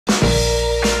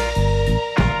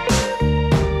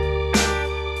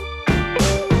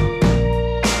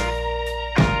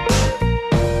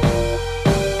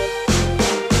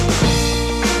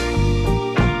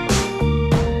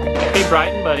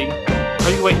buddy?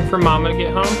 Are you waiting for Mama to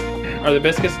get home? Are the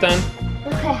biscuits done?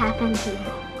 What could happen to you?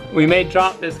 We made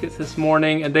drop biscuits this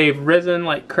morning and they've risen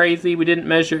like crazy. We didn't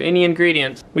measure any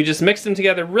ingredients. We just mixed them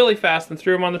together really fast and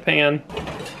threw them on the pan.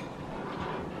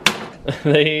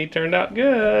 They turned out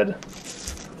good.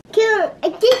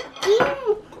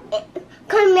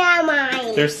 Come out of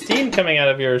mine. There's steam coming out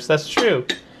of yours, that's true.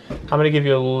 I'm gonna give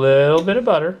you a little bit of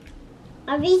butter.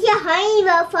 Are these your honey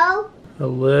buffalo? A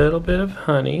little bit of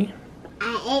honey.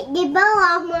 I ate the butter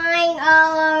off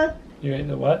mine. You ate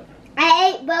the what?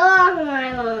 I ate butter off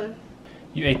mine.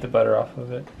 You ate the butter off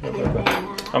of it.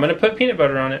 I'm gonna put peanut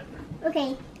butter on it.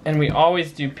 Okay. And we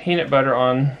always do peanut butter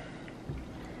on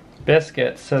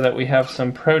biscuits so that we have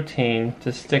some protein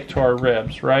to stick to our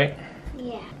ribs, right?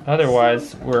 Yeah.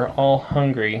 Otherwise, we're all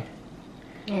hungry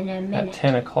In a at minute.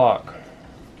 10 o'clock.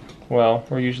 Well,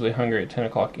 we're usually hungry at 10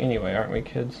 o'clock anyway, aren't we,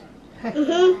 kids?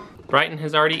 Brighton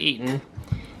has already eaten,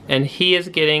 and he is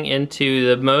getting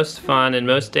into the most fun and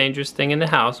most dangerous thing in the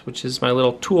house, which is my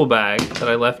little tool bag that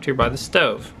I left here by the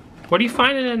stove. What are you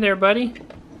finding in there, buddy?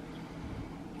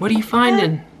 What are you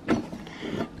finding?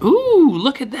 Ooh,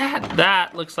 look at that.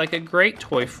 That looks like a great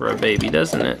toy for a baby,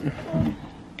 doesn't it?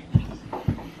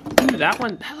 Ooh, that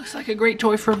looks like a great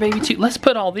toy for a baby too. Let's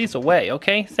put all these away,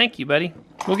 okay? Thank you, buddy.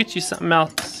 We'll get you something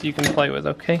else you can play with,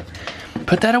 okay?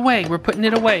 Put that away. We're putting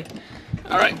it away.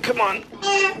 All right, come on.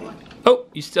 Oh,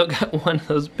 you still got one of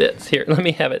those bits here. Let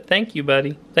me have it. Thank you,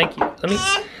 buddy. Thank you. Let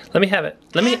me have it.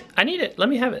 I need it. Let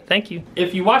me have it. Thank you.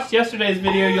 If you watched yesterday's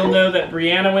video, you'll know that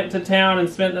Brianna went to town and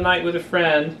spent the night with a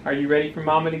friend. Are you ready for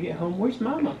Mama to get home? Where's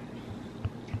Mama?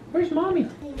 Where's Mommy?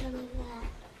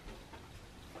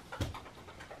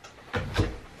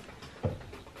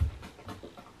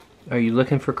 Are you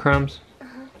looking for crumbs?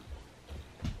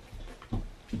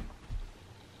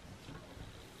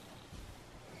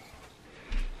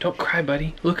 Don't cry,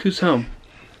 buddy. Look who's home.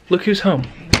 Look who's home.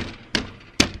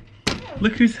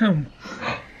 Look who's home.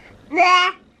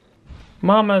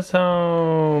 Mama's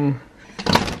home.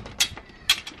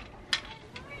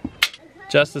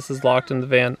 Justice is locked in the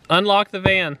van. Unlock the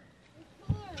van.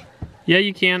 Yeah,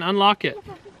 you can. Unlock it.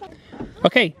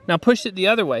 Okay, now push it the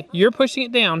other way. You're pushing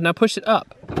it down. Now push it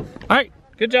up. All right,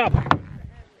 good job.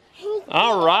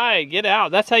 All right, get out.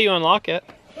 That's how you unlock it.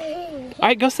 All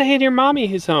right, go say hey to your mommy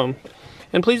who's home.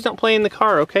 And please don't play in the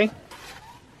car, okay?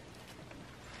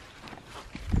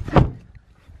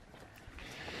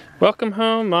 Welcome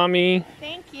home, Mommy.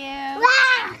 Thank you.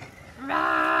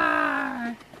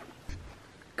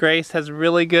 Grace has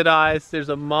really good eyes. There's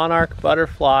a monarch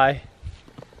butterfly.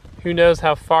 Who knows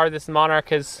how far this monarch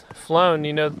has flown?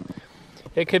 You know,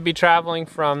 it could be traveling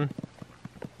from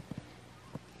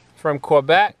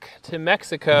Quebec to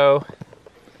Mexico.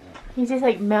 He's just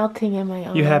like melting in my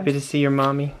arms. You happy to see your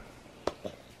mommy?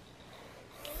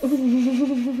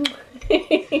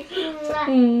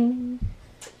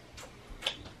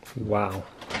 Wow.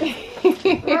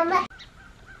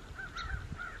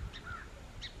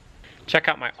 Check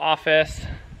out my office.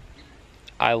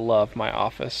 I love my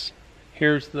office.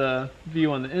 Here's the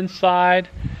view on the inside,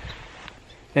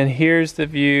 and here's the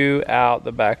view out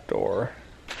the back door.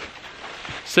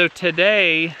 So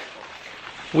today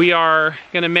we are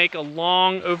gonna make a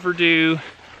long overdue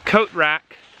coat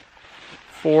rack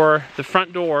for the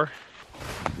front door.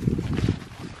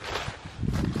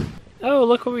 Oh,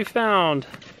 look what we found.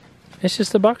 It's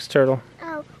just a box turtle.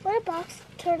 Oh, what do box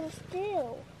turtles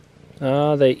do?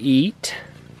 They eat.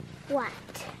 What?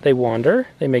 They wander,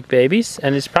 they make babies,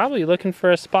 and it's probably looking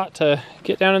for a spot to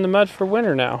get down in the mud for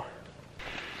winter now.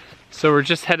 So we're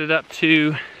just headed up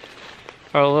to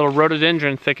our little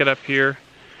rhododendron thicket up here.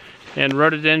 And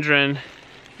rhododendron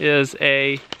is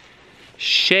a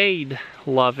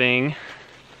shade-loving,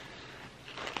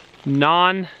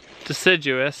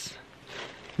 non-deciduous,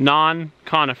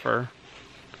 non-conifer.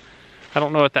 I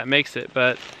don't know what that makes it,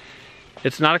 but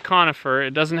it's not a conifer.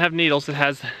 It doesn't have needles. It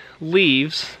has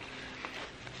leaves,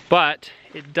 but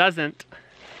it doesn't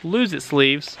lose its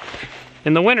leaves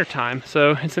in the wintertime,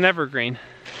 so it's an evergreen.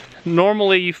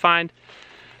 Normally you find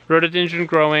rhododendron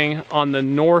growing on the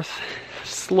north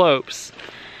slopes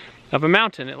of a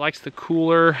mountain. It likes the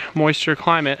cooler, moisture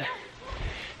climate.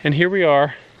 And here we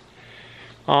are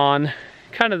on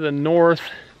kind of the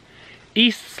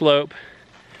northeast slope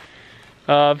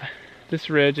of this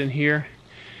ridge, and here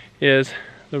is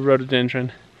the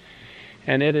rhododendron.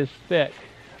 And it is thick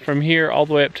from here all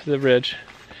the way up to the ridge.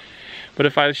 But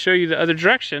if I show you the other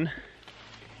direction,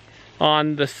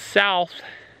 on the south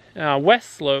west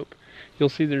slope, you'll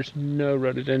see there's no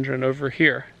rhododendron over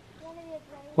here.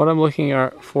 What I'm looking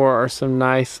for are some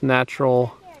nice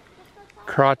natural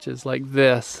crotches like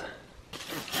this.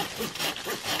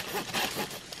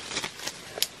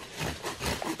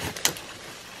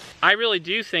 I really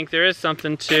do think there is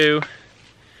something to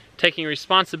taking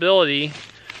responsibility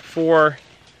for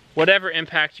whatever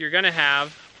impact you're going to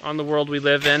have on the world we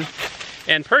live in.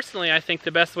 And personally, I think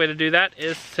the best way to do that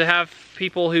is to have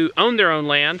people who own their own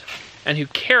land and who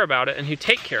care about it and who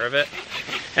take care of it.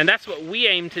 And that's what we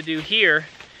aim to do here,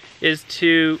 is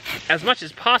to, as much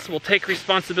as possible, take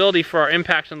responsibility for our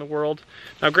impact on the world.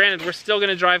 Now granted, we're still going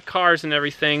to drive cars and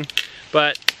everything,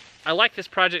 but I like this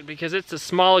project because it's a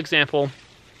small example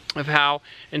of how,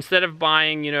 instead of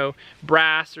buying, you know,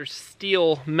 brass or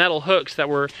steel metal hooks that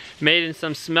were made in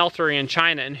some smeltery in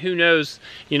China, and who knows,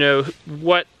 you know,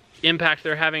 what impact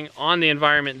they're having on the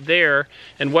environment there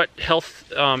and what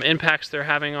health impacts they're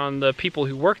having on the people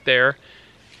who work there,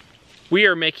 we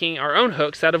are making our own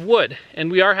hooks out of wood, and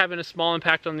we are having a small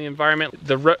impact on the environment.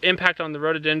 The impact on the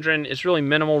rhododendron is really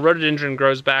minimal. Rhododendron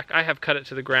grows back. I have cut it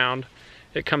to the ground.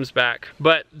 It comes back.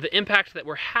 But the impact that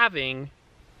we're having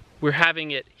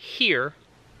it here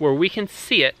where we can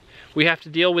see it. We have to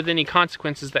deal with any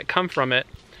consequences that come from it.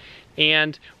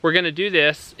 And we're gonna do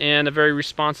this in a very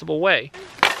responsible way.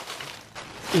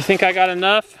 You think I got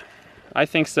enough? I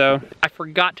think so. I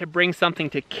forgot to bring something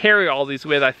to carry all these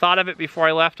with. I thought of it before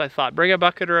I left. I thought bring a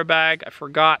bucket or a bag. I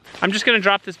forgot. I'm just gonna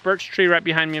drop this birch tree right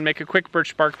behind me and make a quick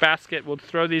birch bark basket. We'll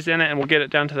throw these in it and we'll get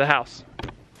it down to the house.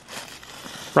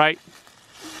 Right?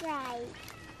 Right.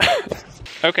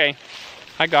 Okay,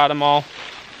 I got them all.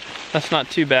 That's not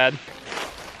too bad.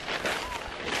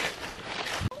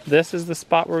 This is the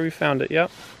spot where we found it, yep.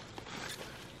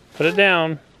 Put it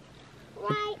down.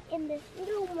 Right in this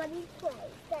little muddy place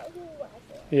that he was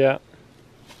in. Yeah.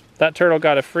 That turtle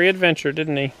got a free adventure,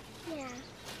 didn't he? Yeah.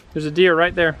 There's a deer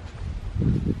right there. Oh,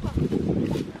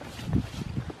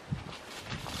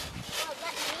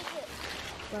 let me get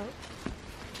well.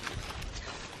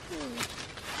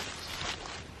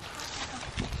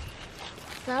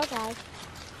 So guys.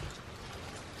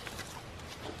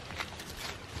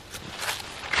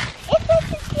 It's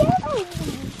such a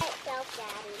cute itself,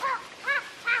 Daddy.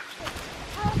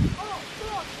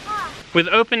 With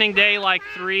opening day like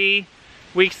 3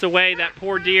 weeks away, that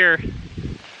poor deer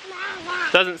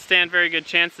doesn't stand very good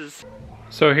chances.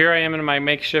 So here I am in my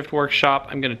makeshift workshop.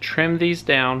 I'm gonna trim these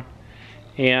down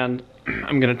and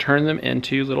I'm gonna turn them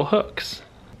into little hooks.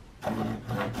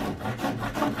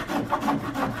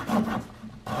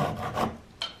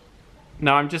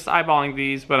 Now I'm just eyeballing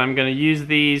these, but I'm gonna use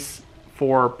these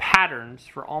for patterns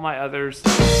for all my others.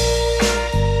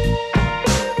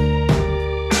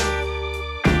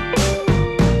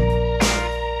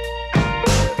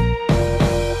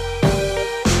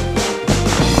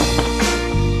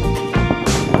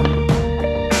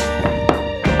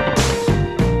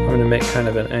 I'm gonna make kind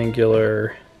of an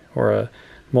angular or a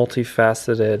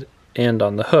multifaceted end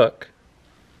on the hook.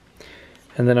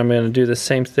 And then I'm gonna do the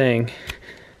same thing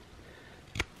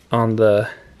on the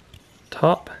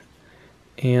top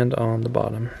and on the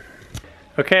bottom.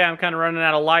 Okay, I'm kind of running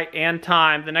out of light and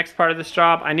time. The next part of this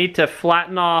job, I need to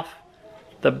flatten off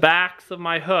the backs of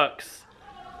my hooks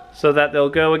so that they'll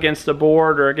go against the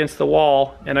board or against the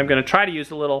wall, and I'm going to try to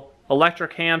use a little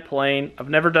electric hand plane. I've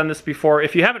never done this before.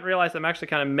 If you haven't realized, I'm actually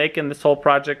kind of making this whole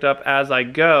project up as I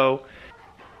go.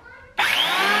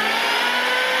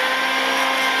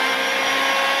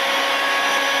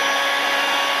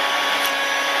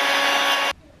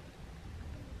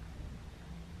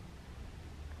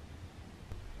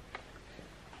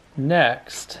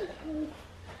 Next,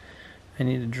 I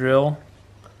need to drill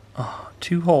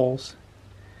 2 holes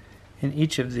in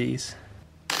each of these.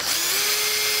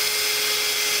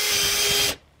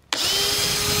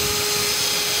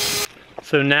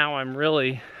 So now I'm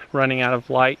really running out of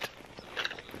light,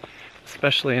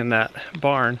 especially in that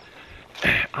barn.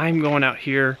 I'm going out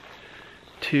here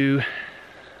to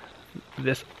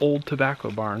this old tobacco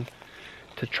barn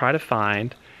to try to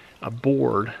find a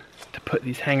board to put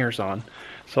these hangers on,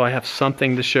 so I have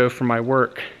something to show for my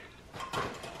work.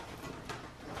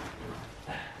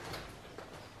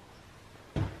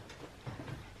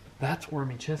 That's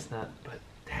wormy chestnut, but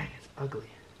dang, it's ugly.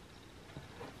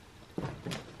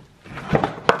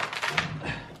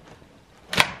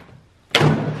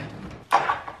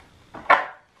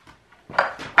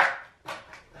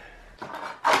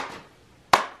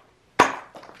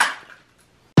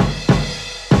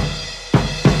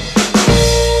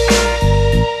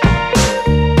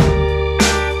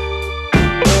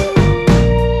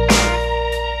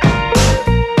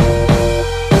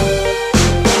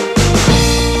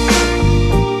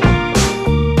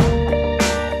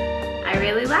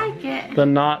 The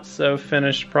not so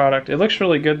finished product. It looks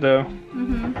really good though.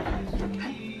 Mm-hmm.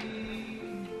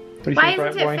 What do you Why think,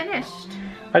 isn't Bright Boy? it finished?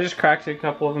 I just cracked a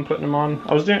couple of them, putting them on.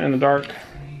 I was doing it in the dark.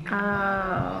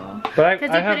 Oh. But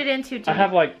Because you put it in too deep. I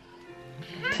have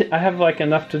like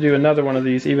enough to do another one of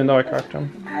these, even though I cracked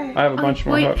them. I have a bunch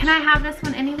more hooks. Can I have this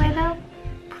one anyway, though?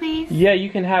 Please? Yeah, you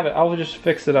can have it. I'll just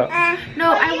fix it up.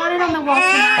 No, I want it on the wall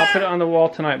tonight. I'll put it on the wall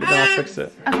tonight, but then I'll fix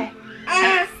it. Okay.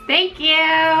 Thank you.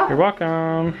 You're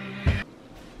welcome.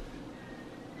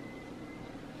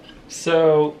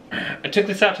 So, I took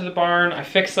this out to the barn. I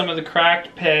fixed some of the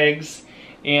cracked pegs,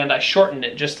 and I shortened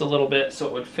it just a little bit so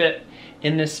it would fit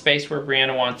in this space where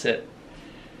Brianna wants it.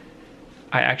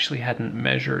 I actually hadn't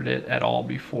measured it at all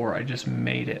before. I just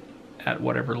made it at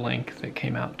whatever length it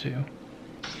came out to.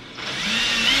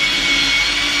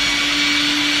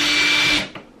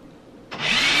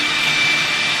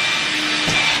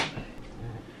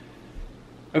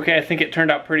 Okay, I think it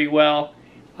turned out pretty well.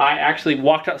 I actually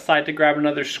walked outside to grab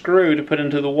another screw to put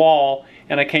into the wall,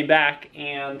 and I came back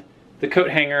and the coat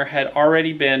hanger had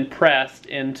already been pressed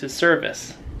into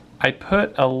service. I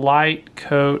put a light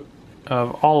coat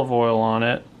of olive oil on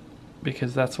it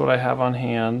because that's what I have on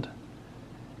hand.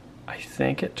 I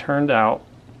think it turned out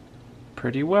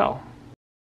pretty well.